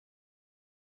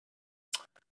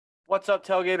What's up,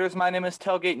 Tailgaters? My name is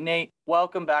Tailgate Nate.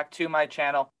 Welcome back to my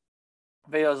channel.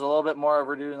 Video is a little bit more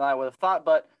overdue than I would have thought,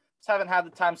 but just haven't had the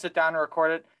time to sit down and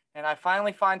record it. And I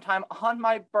finally find time on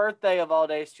my birthday of all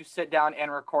days to sit down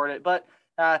and record it. But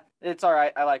it's all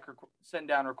right. I like sitting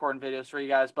down and recording videos for you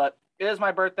guys. But it is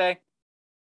my birthday.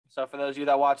 So for those of you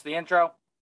that watch the intro,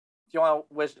 if you want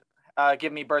to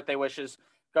give me birthday wishes,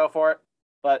 go for it.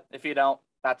 But if you don't,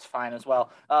 that's fine as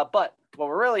well. But what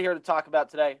we're really here to talk about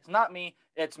today is not me.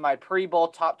 It's my pre-bowl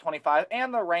top 25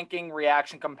 and the ranking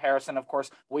reaction comparison. Of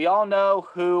course, we all know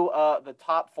who the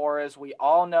top four is. We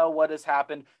all know what has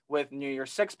happened with New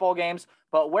Year's Six bowl games.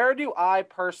 But where do I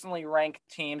personally rank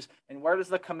teams, and where does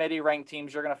the committee rank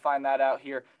teams? You're going to find that out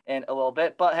here in a little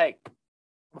bit. But hey,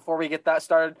 before we get that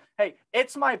started, hey,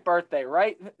 it's my birthday,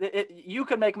 right? You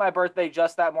can make my birthday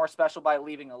just that more special by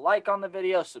leaving a like on the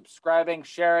video, subscribing,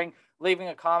 sharing, leaving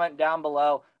a comment down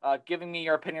below, giving me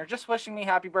your opinion, just wishing me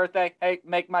happy birthday. Hey,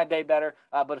 make my day better.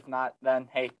 But if not, then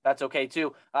hey, that's okay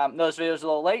too. Those videos are a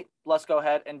little late. Let's go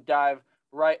ahead and dive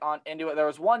right on into it. There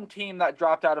was one team that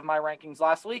dropped out of my rankings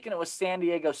last week, and it was San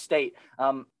Diego State.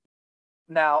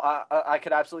 Now, I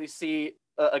could absolutely see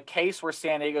a case where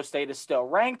San Diego State is still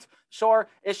ranked. Sure,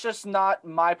 it's just not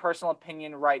my personal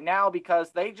opinion right now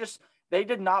because they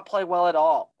did not play well at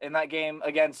all in that game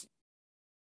against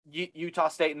Utah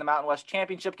State in the Mountain West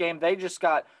Championship game. They just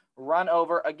got run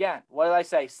over again. What did I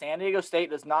say? San Diego State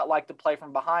does not like to play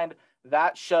from behind.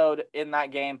 That showed in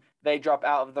that game. They drop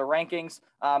out of the rankings.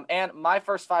 And my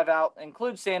first five out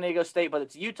includes San Diego State, but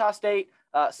it's Utah State,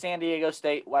 San Diego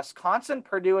State, Wisconsin,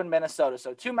 Purdue, and Minnesota.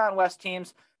 So two Mountain West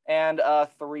teams and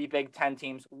three Big Ten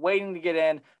teams waiting to get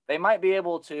in. They might be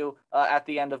able to at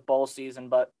the end of bowl season,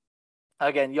 but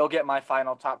again, you'll get my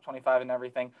final top 25 and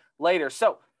everything later.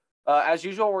 So as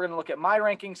usual, we're going to look at my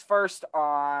rankings first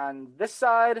on this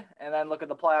side and then look at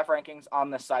the playoff rankings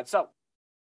on this side. So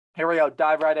here we go.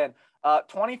 Dive right in.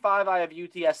 25, I have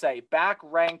UTSA back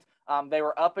ranked. They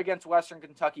were up against Western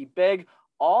Kentucky big.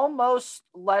 Almost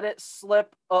let it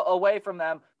slip away from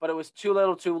them, but it was too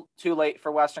little too late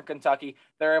for Western Kentucky.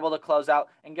 They're able to close out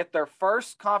and get their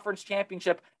first conference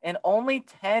championship in only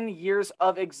 10 years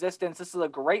of existence. This is a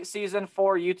great season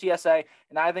for UTSA,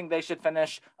 and I think they should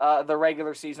finish the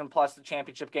regular season plus the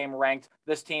championship game ranked.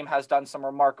 This team has done some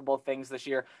remarkable things this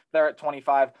year. They're at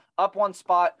 25. Up one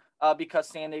spot because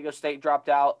San Diego State dropped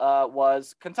out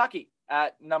was Kentucky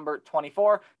at number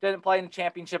 24. Didn't play in the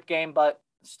championship game, but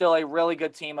still a really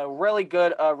good team, a really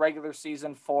good regular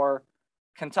season for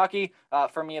Kentucky.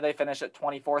 For me, they finish at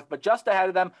 24th, but just ahead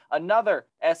of them, another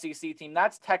SEC team.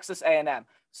 That's Texas A&M.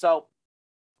 So,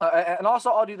 and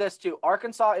also I'll do this too.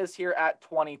 Arkansas is here at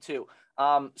 22.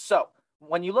 So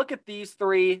when you look at these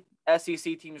three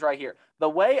SEC teams right here, the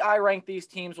way I rank these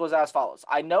teams was as follows.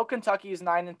 I know Kentucky is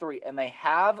 9-3, and they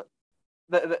have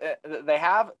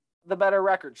the better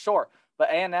record, sure, but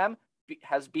A&M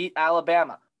has beat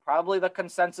Alabama. Probably the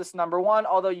consensus number one,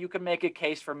 although you can make a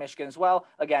case for Michigan as well.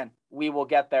 Again, we will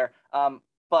get there.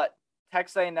 But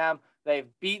Texas A&M, they've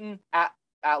beaten at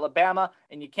Alabama,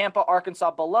 and you can't put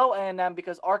Arkansas below A&M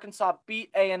because Arkansas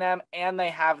beat A&M, and they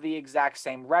have the exact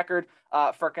same record.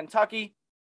 For Kentucky,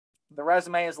 the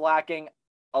resume is lacking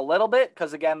a little bit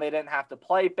because, again, they didn't have to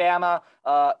play Bama,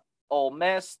 Ole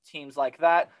Miss, teams like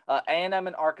that. A&M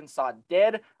and Arkansas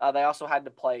did. They also had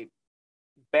to play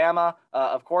Bama,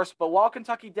 of course, but while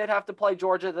Kentucky did have to play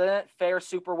Georgia, they didn't fare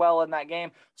super well in that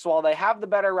game. So while they have the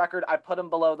better record, I put them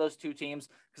below those two teams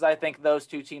because I think those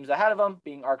two teams ahead of them,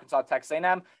 being Arkansas, Texas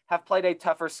A&M, have played a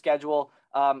tougher schedule.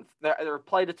 They're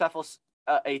played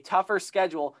a tougher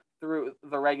schedule through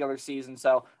the regular season.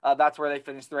 So that's where they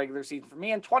finished the regular season for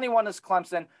me. And 21 is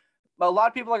Clemson. But a lot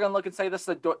of people are going to look and say this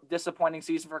is a disappointing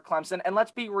season for Clemson. And let's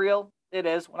be real, it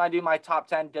is. When I do my top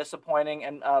 10 disappointing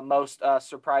and most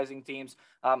surprising teams,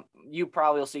 you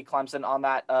probably will see Clemson on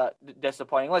that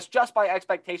disappointing list just by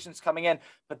expectations coming in.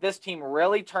 But this team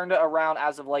really turned it around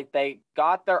as of late. They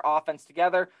got their offense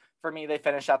together. For me, they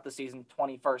finish out the season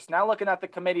 21st. Now looking at the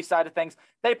committee side of things,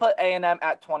 they put A&M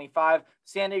at 25,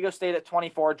 San Diego State at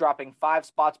 24, dropping 5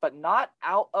 spots, but not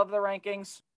out of the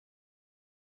rankings.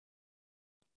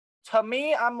 To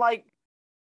me, I'm like,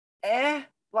 yeah,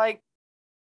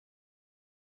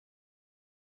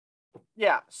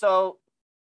 so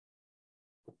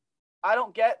I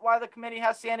don't get why the committee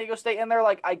has San Diego State in there.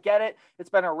 Like, I get it. It's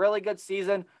been a really good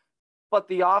season, but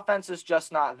the offense is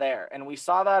just not there. And we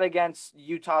saw that against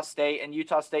Utah State, and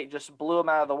Utah State just blew them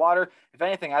out of the water. If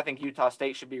anything, I think Utah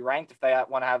State should be ranked if they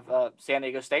want to have San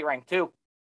Diego State ranked too.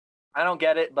 I don't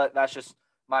get it, but that's just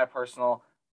my personal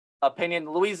opinion.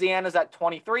 Louisiana's at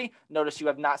 23. Notice you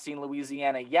have not seen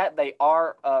Louisiana yet. They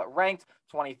are ranked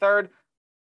 23rd.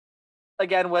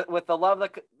 again, with the love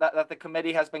that the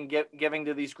committee has been giving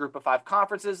to these group of 5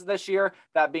 conferences this year,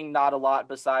 that being not a lot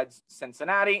besides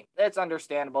Cincinnati, it's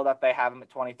understandable that they have them at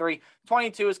 23.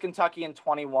 22 is Kentucky, and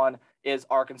 21 is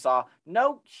Arkansas.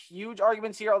 No huge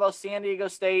arguments here, although San Diego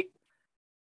State,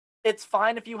 it's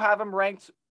fine if you have them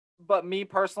ranked, but me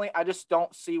personally, I just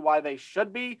don't see why they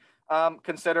should be,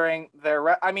 considering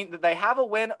they have a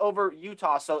win over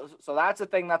Utah, so that's a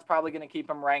thing that's probably going to keep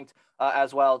them ranked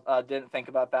as well. Didn't think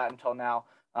about that until now.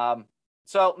 I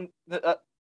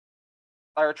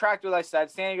retract what I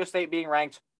said. San Diego State being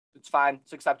ranked, it's fine.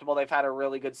 It's acceptable. They've had a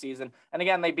really good season. And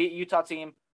again, they beat Utah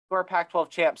team who are Pac-12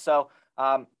 champs. So,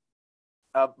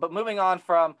 but moving on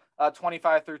from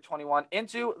 25 through 21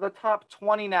 into the top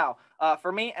 20 now.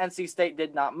 For me, NC State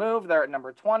did not move. They're at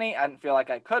number 20. I didn't feel like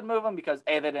I could move them because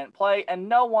A, they didn't play, and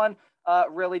no one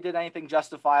really did anything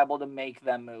justifiable to make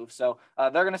them move. So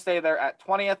they're going to stay there at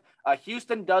 20th.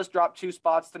 Houston does drop 2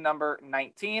 spots to number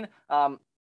 19.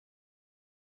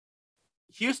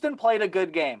 Houston played a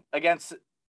good game against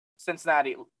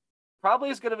Cincinnati.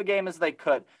 Probably as good of a game as they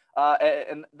could.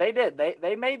 And they did.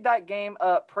 They made that game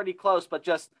pretty close, but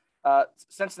just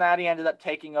Cincinnati ended up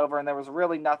taking over, and there was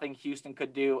really nothing Houston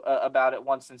could do about it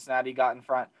once Cincinnati got in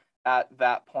front at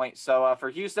that point. So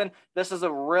for Houston, this is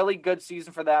a really good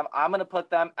season for them. I'm going to put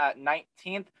them at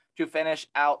 19th to finish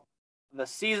out the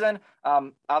season. I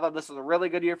thought this was a really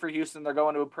good year for Houston. They're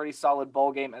going to a pretty solid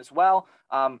bowl game as well.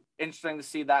 Interesting to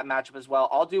see that matchup as well.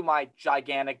 I'll do my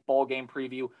gigantic bowl game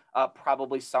preview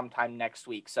probably sometime next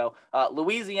week. So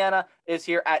Louisiana is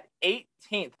here at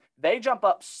 18th. They jump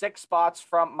up 6 spots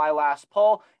from my last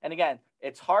poll. And again,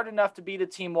 it's hard enough to beat a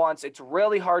team once. It's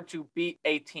really hard to beat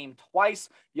a team twice.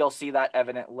 You'll see that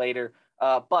evident later.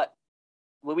 But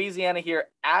Louisiana here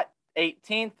at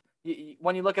 18th.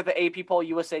 When you look at the AP poll,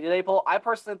 USA Today poll, I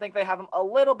personally think they have them a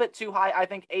little bit too high. I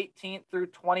think 18th through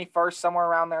 21st, somewhere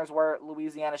around there is where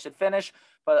Louisiana should finish.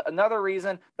 But another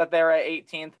reason that they're at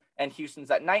 18th and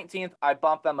Houston's at 19th, I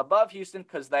bumped them above Houston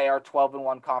because they are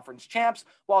 12-1 conference champs,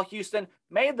 while Houston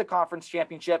made the conference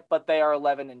championship, but they are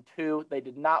 11-2. They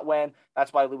did not win.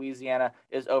 That's why Louisiana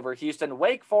is over Houston.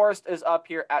 Wake Forest is up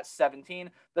here at 17.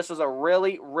 This was a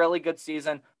really, really good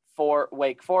season for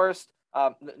Wake Forest.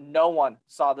 No one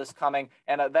saw this coming,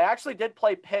 and they actually did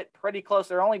play Pitt pretty close.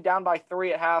 They're only down by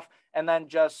 3 at half, and then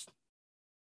just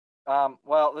the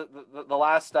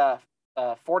last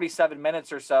 47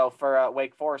 minutes or so for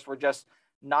Wake Forest were just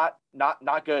not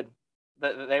good.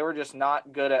 They were just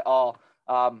not good at all.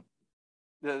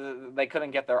 They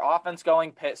couldn't get their offense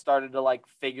going. Pitt started to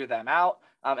figure them out,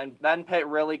 and then Pitt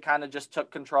really kind of just took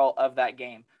control of that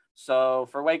game. So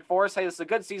for Wake Forest, hey, this is a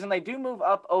good season. They do move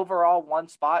up overall 1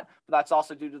 spot, but that's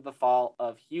also due to the fall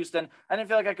of Houston. I didn't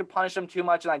feel like I could punish them too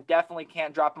much, and I definitely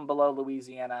can't drop them below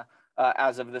Louisiana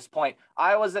as of this point.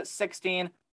 Iowa's at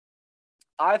 16.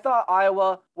 I thought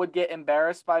Iowa would get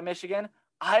embarrassed by Michigan.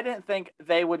 I didn't think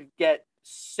they would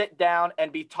sit down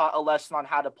and be taught a lesson on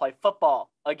how to play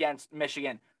football against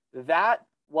Michigan. That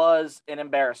was an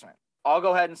embarrassment. I'll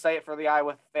go ahead and say it for the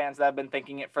Iowa fans that have been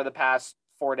thinking it for the past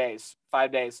 5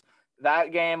 days.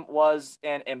 That game was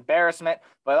an embarrassment,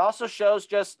 but it also shows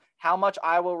just how much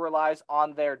Iowa relies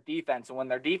on their defense. And when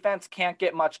their defense can't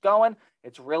get much going,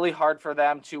 it's really hard for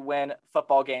them to win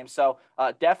football games. So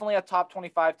definitely a top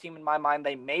 25 team in my mind.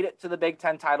 They made it to the Big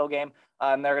Ten title game,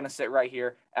 and they're going to sit right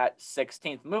here at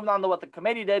 16th. Moving on to what the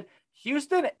committee did,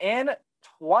 Houston in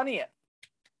 20th.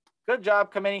 Good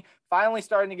job, committee. Finally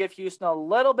starting to give Houston a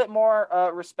little bit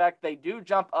more respect. They do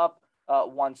jump up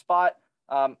 1 spot.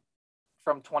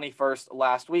 From 21st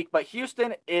last week, but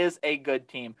Houston is a good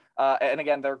team. And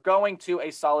again, they're going to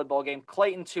a solid bowl game.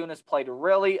 Clayton Tune has played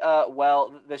really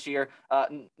well this year.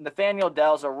 Nathaniel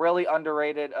Dell's a really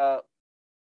underrated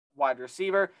wide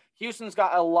receiver. Houston's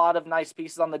got a lot of nice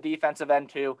pieces on the defensive end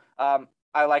too.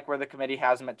 I like where the committee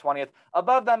has them at 20th.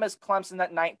 Above them is Clemson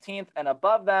at 19th, and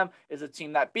above them is a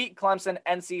team that beat Clemson,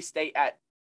 NC State at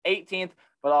 18th,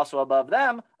 but also above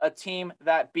them, a team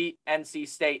that beat NC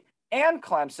State and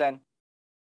Clemson,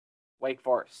 Wake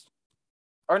Forest.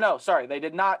 Or no, sorry, they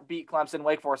did not beat Clemson.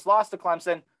 Wake Forest lost to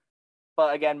Clemson,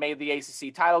 but again, made the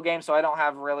ACC title game, so I don't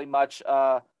have really much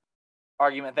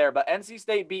argument there. But NC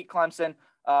State beat Clemson.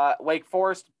 Wake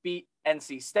Forest beat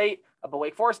NC State, but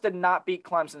Wake Forest did not beat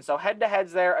Clemson. So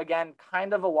head-to-heads there, again,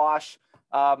 kind of a wash,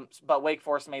 but Wake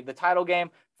Forest made the title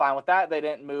game. Fine with that. They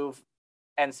didn't move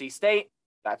NC State.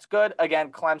 That's good.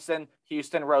 Again, Clemson,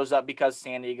 Houston rose up because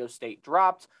San Diego State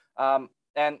dropped.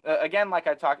 And again,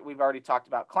 we've already talked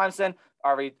about Clemson,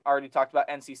 already talked about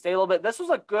NC State a little bit. This was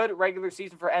a good regular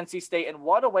season for NC State, and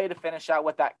what a way to finish out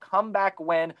with that comeback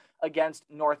win against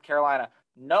North Carolina.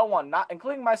 No one, not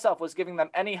including myself, was giving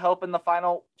them any hope in the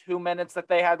final 2 minutes that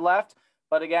they had left.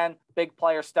 But again, big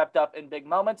players stepped up in big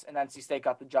moments, and NC State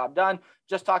got the job done.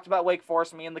 Just talked about Wake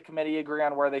Forest. Me and the committee agree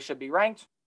on where they should be ranked.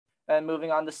 And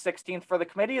moving on to 16th for the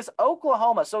committee is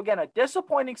Oklahoma. So again, a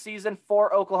disappointing season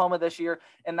for Oklahoma this year,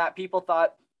 in that people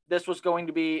thought this was going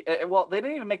to be, well, they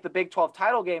didn't even make the Big 12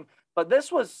 title game, but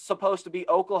this was supposed to be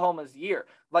Oklahoma's year.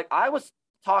 Like, I was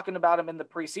talking about them in the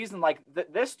preseason, like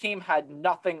this team had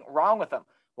nothing wrong with them.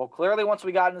 Well, clearly, once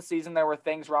we got in the season, there were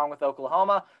things wrong with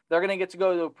Oklahoma. They're going to get to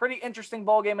go to a pretty interesting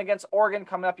bowl game against Oregon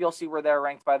coming up. You'll see where they're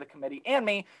ranked by the committee and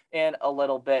me in a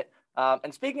little bit.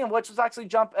 And speaking of which, let's actually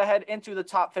jump ahead into the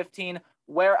top 15,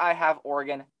 where I have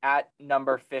Oregon at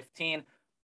number 15.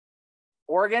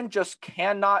 Oregon just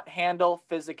cannot handle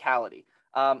physicality.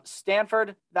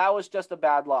 Stanford, that was just a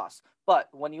bad loss. But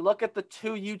when you look at the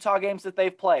 2 Utah games that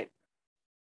they've played,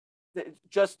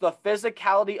 just the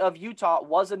physicality of Utah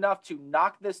was enough to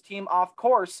knock this team off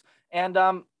course, and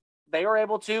they were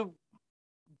able to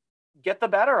get the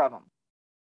better of them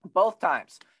both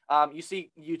times. You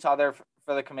see Utah there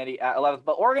for the committee at 11th,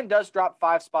 but Oregon does drop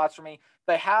 5 spots for me.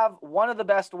 They have one of the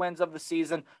best wins of the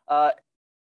season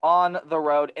on the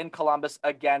road in Columbus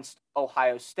against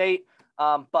Ohio State.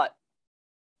 But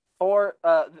for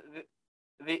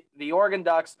the Oregon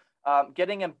Ducks,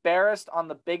 getting embarrassed on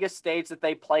the biggest stage that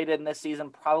they played in this season,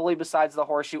 probably besides the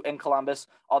Horseshoe in Columbus,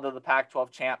 although the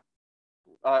Pac-12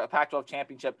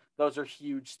 championship, those are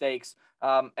huge stakes.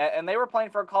 And they were playing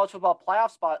for a college football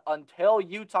playoff spot until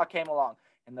Utah came along.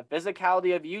 And the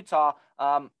physicality of Utah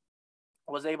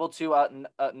was able to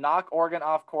knock Oregon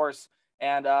off course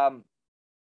and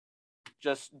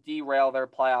just derail their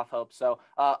playoff hopes. So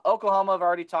Oklahoma, I've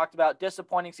already talked about.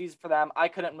 Disappointing season for them. I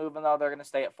couldn't move them, though. They're going to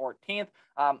stay at 14th.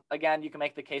 Again, you can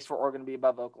make the case for Oregon to be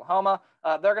above Oklahoma.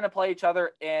 They're going to play each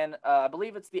other in, I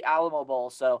believe it's the Alamo Bowl.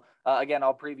 So again,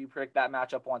 I'll predict that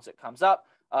matchup once it comes up,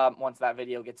 once that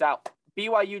video gets out.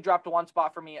 BYU dropped 1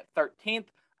 spot for me at 13th.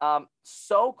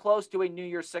 So close to a New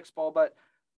Year's Six Bowl, but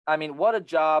I mean, what a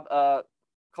job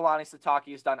Kalani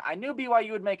Sitake has done. I knew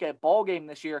BYU would make a bowl game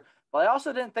this year, but I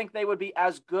also didn't think they would be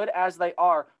as good as they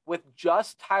are with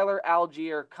just Tyler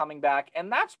Algier coming back. And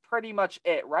that's pretty much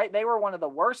it, right? They were one of the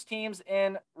worst teams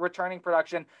in returning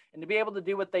production. And to be able to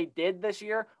do what they did this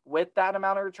year with that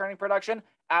amount of returning production,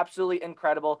 absolutely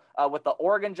incredible. With the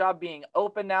Oregon job being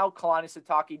open now, Kalani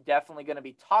Sitake definitely going to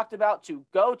be talked about to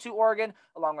go to Oregon,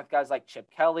 along with guys like Chip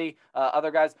Kelly,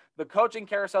 other guys. The coaching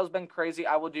carousel has been crazy.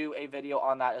 I will do a video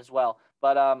on that as well.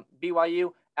 But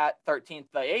BYU at 13th.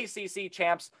 The ACC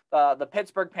champs, the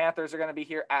Pittsburgh Panthers, are going to be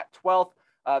here at 12th.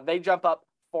 They jump up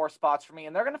 4 spots for me,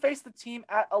 and they're going to face the team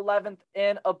at 11th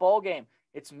in a bowl game.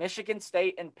 It's Michigan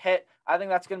State and Pitt. I think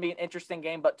that's going to be an interesting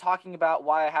game, but talking about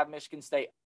why I have Michigan State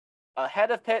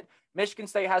ahead of Pitt, Michigan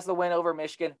State has the win over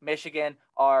Michigan. Michigan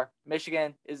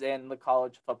is in the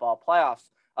college football playoffs.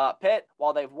 Pitt,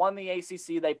 while they've won the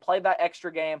ACC, they played that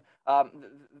extra game.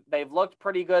 They've looked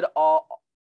pretty good all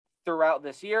throughout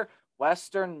this year.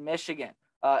 Western Michigan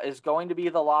is going to be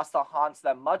the loss that haunts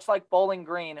them, much like Bowling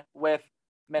Green with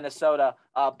Minnesota.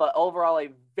 But overall, a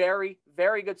very,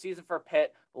 very good season for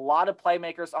Pitt. A lot of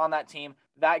playmakers on that team.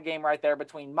 That game right there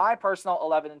between my personal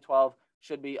 11 and 12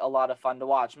 should be a lot of fun to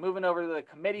watch. Moving over to the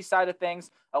committee side of things,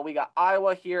 we got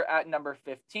Iowa here at number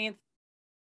 15.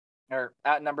 And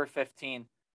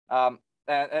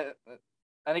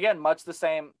again, much the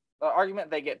same argument.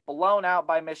 They get blown out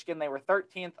by Michigan. They were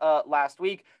 13th last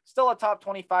week. Still a top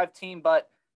 25 team, but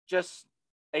just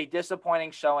a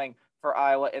disappointing showing for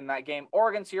Iowa in that game.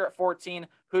 Oregon's here at 14.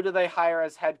 Who do they hire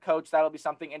as head coach? That'll be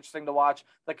something interesting to watch.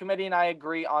 The committee and I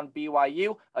agree on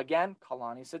BYU. Again,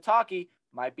 Kalani Sitake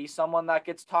might be someone that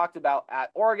gets talked about at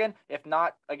Oregon. If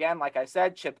not, again, like I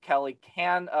said, Chip Kelly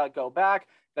can go back.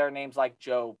 There are names like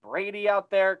Joe Brady out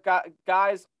there,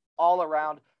 guys all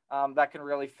around that can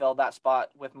really fill that spot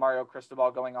with Mario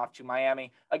Cristobal going off to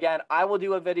Miami. Again, I will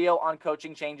do a video on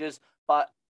coaching changes,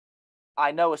 but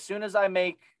I know as soon as I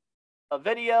make a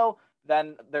video,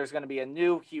 then there's going to be a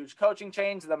new huge coaching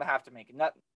change. Then I have to make it.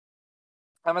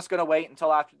 I'm just going to wait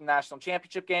until after the national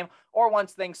championship game or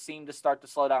once things seem to start to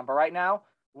slow down. But right now,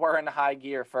 we're in high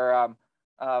gear for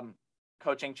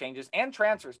coaching changes and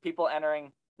transfers, people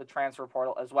entering the transfer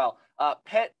portal as well.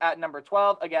 Pitt at number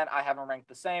 12. Again, I have them ranked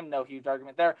the same. No huge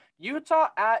argument there. Utah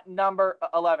at number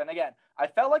 11. Again, I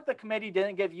felt like the committee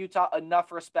didn't give Utah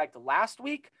enough respect last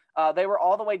week. They were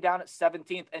all the way down at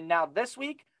 17th. And now this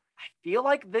week, I feel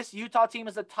like this Utah team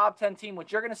is a top 10 team,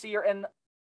 which you're going to see here in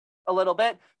a little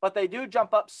bit, but they do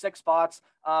jump up 6 spots.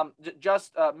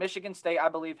 Michigan State, I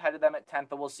believe, headed them at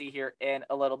 10th, and we'll see here in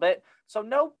a little bit. So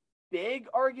no big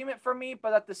argument for me,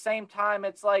 but at the same time,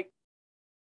 it's like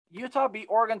Utah beat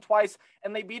Oregon twice,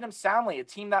 and they beat them soundly, a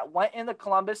team that went into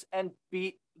Columbus and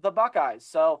beat the Buckeyes.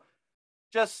 So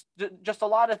just a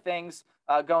lot of things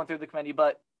going through the committee,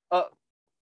 but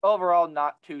overall,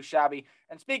 not too shabby.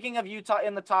 And speaking of Utah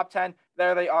in the top 10,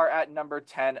 there they are at number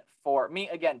 10 for me.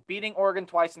 Again, beating Oregon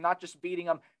twice, and not just beating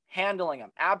them, handling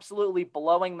them, absolutely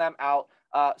blowing them out.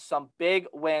 Some big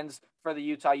wins for the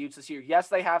Utah Utes this year. Yes,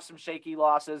 they have some shaky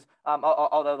losses,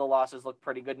 although the losses look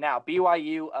pretty good now.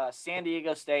 BYU, San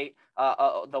Diego State,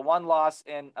 the one loss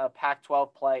in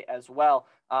Pac-12 play as well.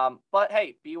 But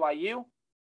hey, BYU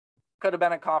could have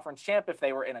been a conference champ if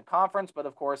they were in a conference, but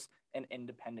of course, an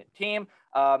independent team.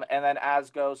 And then as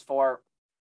goes for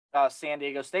San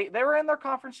Diego State, they were in their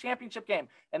conference championship game,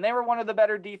 and they were one of the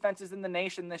better defenses in the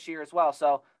nation this year as well.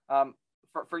 So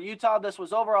for Utah, this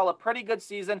was overall a pretty good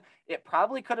season. It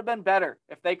probably could have been better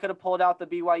if they could have pulled out the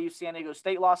BYU San Diego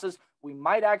State losses. We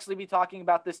might actually be talking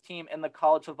about this team in the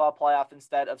college football playoff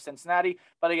instead of Cincinnati.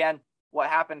 But again, what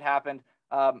happened, happened.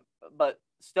 But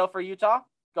still for Utah,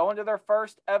 going to their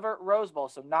first ever Rose Bowl,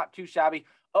 so not too shabby.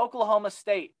 Oklahoma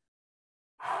State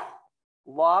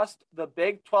lost the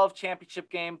Big 12 championship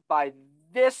game by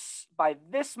this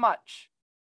much,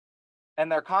 and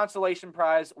their consolation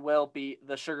prize will be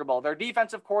the Sugar Bowl. Their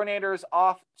defensive coordinator is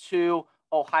off to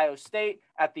Ohio State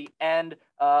at the end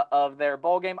of their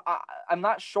bowl game. I'm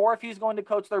not sure if he's going to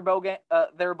coach their bowl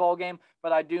game,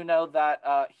 but I do know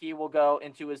that he will go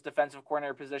into his defensive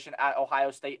coordinator position at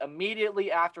Ohio State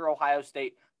immediately after Ohio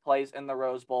State plays in the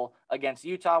Rose Bowl against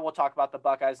Utah. We'll talk about the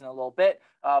Buckeyes in a little bit.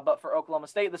 But for Oklahoma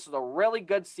State, this was a really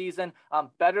good season,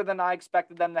 better than I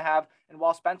expected them to have. And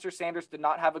while Spencer Sanders did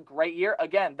not have a great year,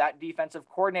 again, that defensive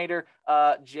coordinator,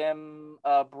 Jim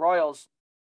Broyles,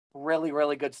 really,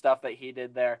 really good stuff that he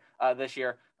did there this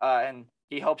year. And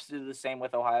he hopes to do the same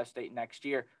with Ohio State next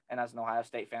year. And as an Ohio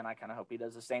State fan, I kind of hope he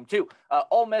does the same too.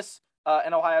 Ole Miss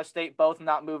and Ohio State both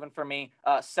not moving for me,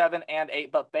 7 and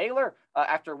 8. But Baylor,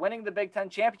 after winning the Big Ten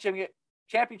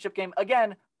championship game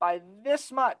again by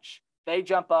this much, they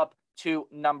jump up to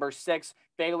number 6.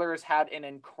 Baylor has had an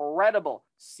incredible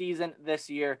season this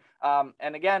year.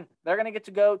 And again, they're going to get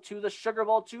to go to the Sugar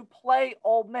Bowl to play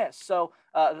Ole Miss. So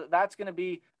that's going to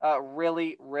be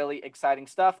really, really exciting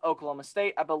stuff. Oklahoma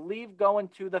State, I believe, going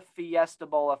to the Fiesta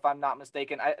Bowl, if I'm not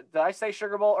mistaken. Did I say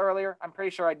Sugar Bowl earlier? I'm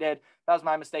pretty sure I did. That was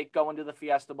my mistake, going to the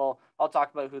Fiesta Bowl. I'll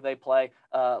talk about who they play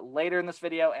later in this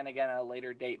video and again at a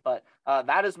later date. But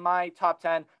that is my top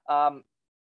 10.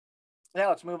 Now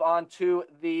let's move on to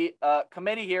the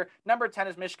committee here. Number 10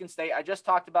 is Michigan State. I just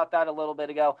talked about that a little bit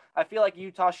ago. I feel like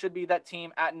Utah should be that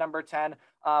team at number 10.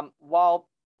 While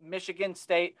Michigan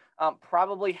State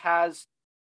probably has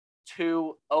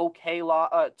two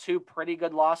pretty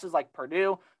good losses, like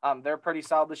Purdue. They're pretty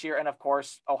solid this year. And of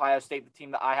course, Ohio State, the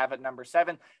team that I have at number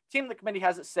 7. Team the committee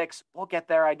has at 6. We'll get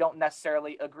there. I don't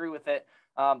necessarily agree with it.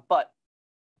 But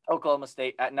Oklahoma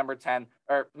State at number 10,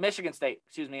 or Michigan State,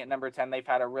 excuse me, at number 10. They've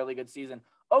had a really good season.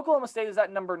 Oklahoma State is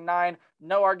at number 9.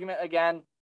 No argument again.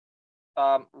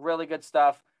 Really good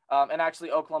stuff. And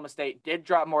actually, Oklahoma State did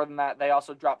drop more than that. They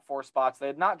also dropped 4 spots. They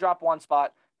did not drop 1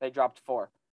 spot. They dropped 4.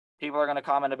 People are going to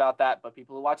comment about that, but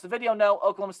people who watch the video know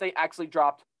Oklahoma State actually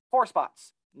dropped 4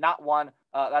 spots, not 1.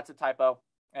 That's a typo,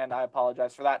 and I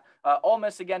apologize for that. Ole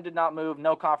Miss, again, did not move.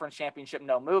 No conference championship,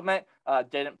 no movement.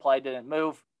 Didn't play, didn't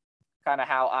move. Kind of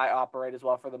how I operate as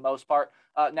well for the most part.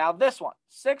 Now this one,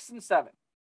 6 and 7.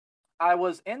 I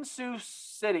was in Sioux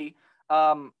City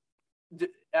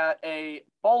at a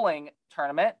bowling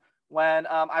tournament when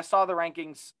I saw the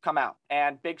rankings come out.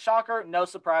 And big shocker, no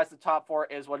surprise, the top 4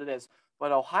 is what it is.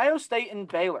 But Ohio State and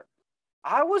Baylor,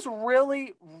 I was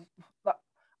really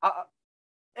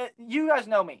you guys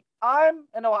know me. I'm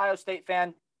an Ohio State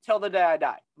fan till the day I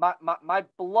die. My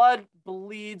blood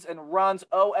bleeds and runs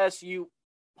OSU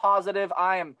positive.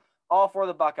 I am all for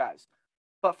the Buckeyes.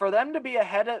 But for them to be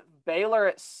ahead of Baylor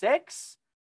at 6,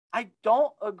 I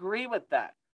don't agree with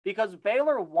that. Because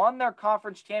Baylor won their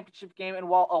conference championship game, and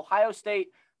while Ohio State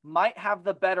might have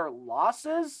the better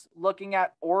losses, looking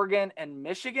at Oregon and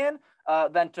Michigan,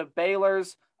 than to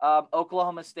Baylor's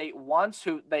Oklahoma State once,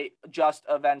 who they just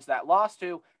avenged that loss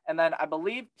to. And then I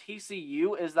believe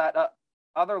TCU is that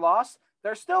other loss.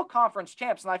 They're still conference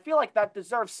champs, and I feel like that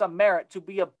deserves some merit to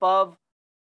be above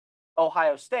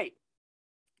Ohio State.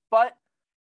 But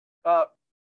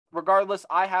regardless,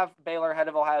 I have Baylor ahead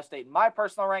of Ohio State in my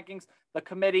personal rankings. The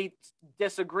committee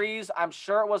disagrees. I'm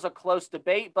sure it was a close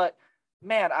debate, but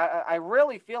man, I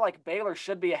really feel like Baylor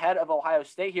should be ahead of Ohio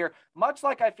State here, much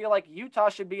like I feel like Utah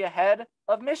should be ahead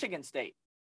of Michigan State.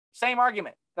 Same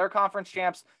argument. They're conference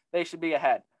champs. They should be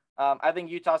ahead. I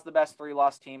think Utah's the best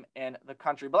 3-loss team in the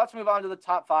country. But let's move on to the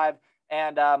top 5.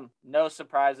 and no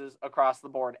surprises across the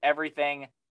board. Everything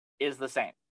is the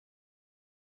same.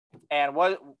 And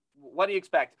what do you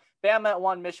expect? Bama at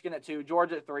 1, Michigan at 2,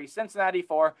 Georgia at 3, Cincinnati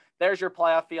 4. There's your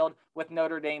playoff field, with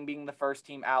Notre Dame being the first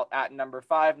team out at number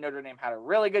 5. Notre Dame had a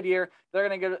really good year. They're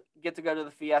going to get to go to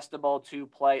the Fiesta Bowl to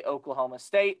play Oklahoma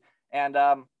State. And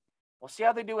we'll see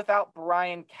how they do without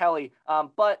Brian Kelly.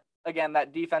 But again,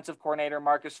 that defensive coordinator,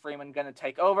 Marcus Freeman, going to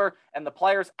take over. And the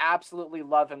players absolutely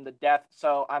love him to death.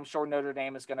 So I'm sure Notre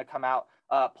Dame is going to come out,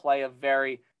 play a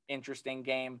very interesting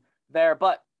game there.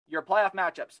 But your playoff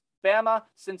matchups: Bama,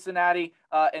 Cincinnati,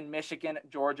 and Michigan,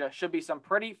 Georgia. Should be some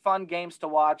pretty fun games to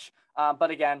watch.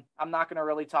 But again, I'm not going to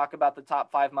really talk about the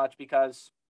top 5 much,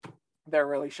 because there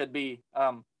really should be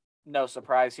no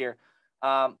surprise here.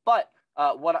 But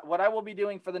what I will be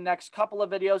doing for the next couple of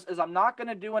videos is I'm not going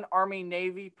to do an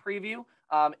Army-Navy preview.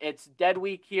 It's dead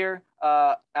week here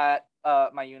at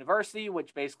my university,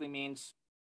 which basically means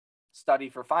study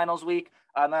for finals week.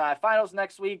 And then I have finals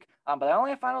next week, but I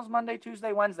only have finals Monday,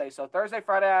 Tuesday, Wednesday. So Thursday,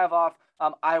 Friday, I have off.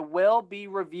 I will be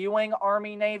reviewing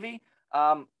Army-Navy,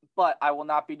 but I will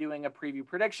not be doing a preview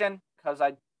prediction, because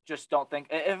I just don't think,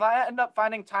 if I end up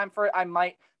finding time for it, I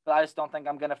might, but I just don't think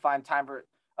I'm going to find time for it.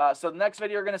 So the next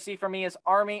video you're going to see from me is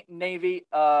Army-Navy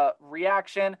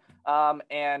reaction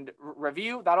and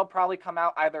review. That'll probably come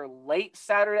out either late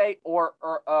Saturday or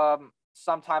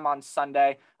sometime on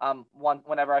Sunday,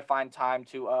 whenever I find time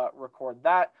to record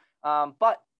that.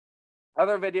 But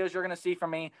other videos you're going to see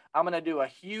from me, I'm going to do a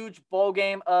huge bowl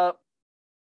game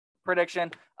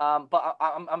prediction, but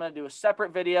I'm going to do a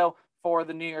separate video for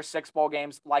the New Year's 6 bowl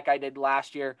games like I did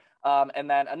last year, and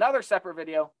then another separate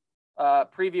video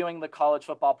previewing the college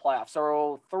football playoff.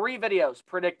 So 3 videos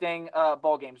predicting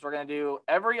bowl games. We're going to do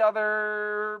every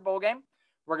other bowl game.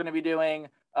 We're going to be doing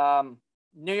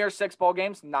New Year's 6 bowl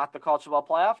games, not the college football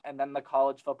playoff, and then the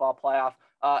college football playoff.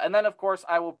 And then, of course,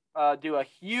 I will do a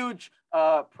huge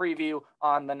preview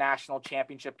on the national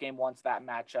championship game once that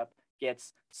matchup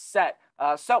gets set.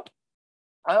 So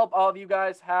I hope all of you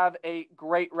guys have a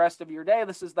great rest of your day.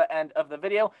 This is the end of the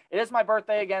video. It is my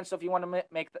birthday again, so if you want to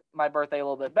make my birthday a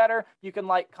little bit better, you can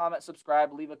like, comment,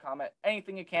 subscribe, leave a comment,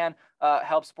 anything you can.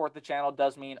 Help support the channel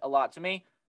does mean a lot to me.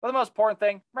 But the most important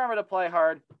thing, remember to play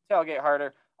hard, tailgate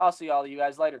harder. I'll see all of you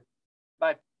guys later.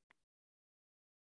 Bye.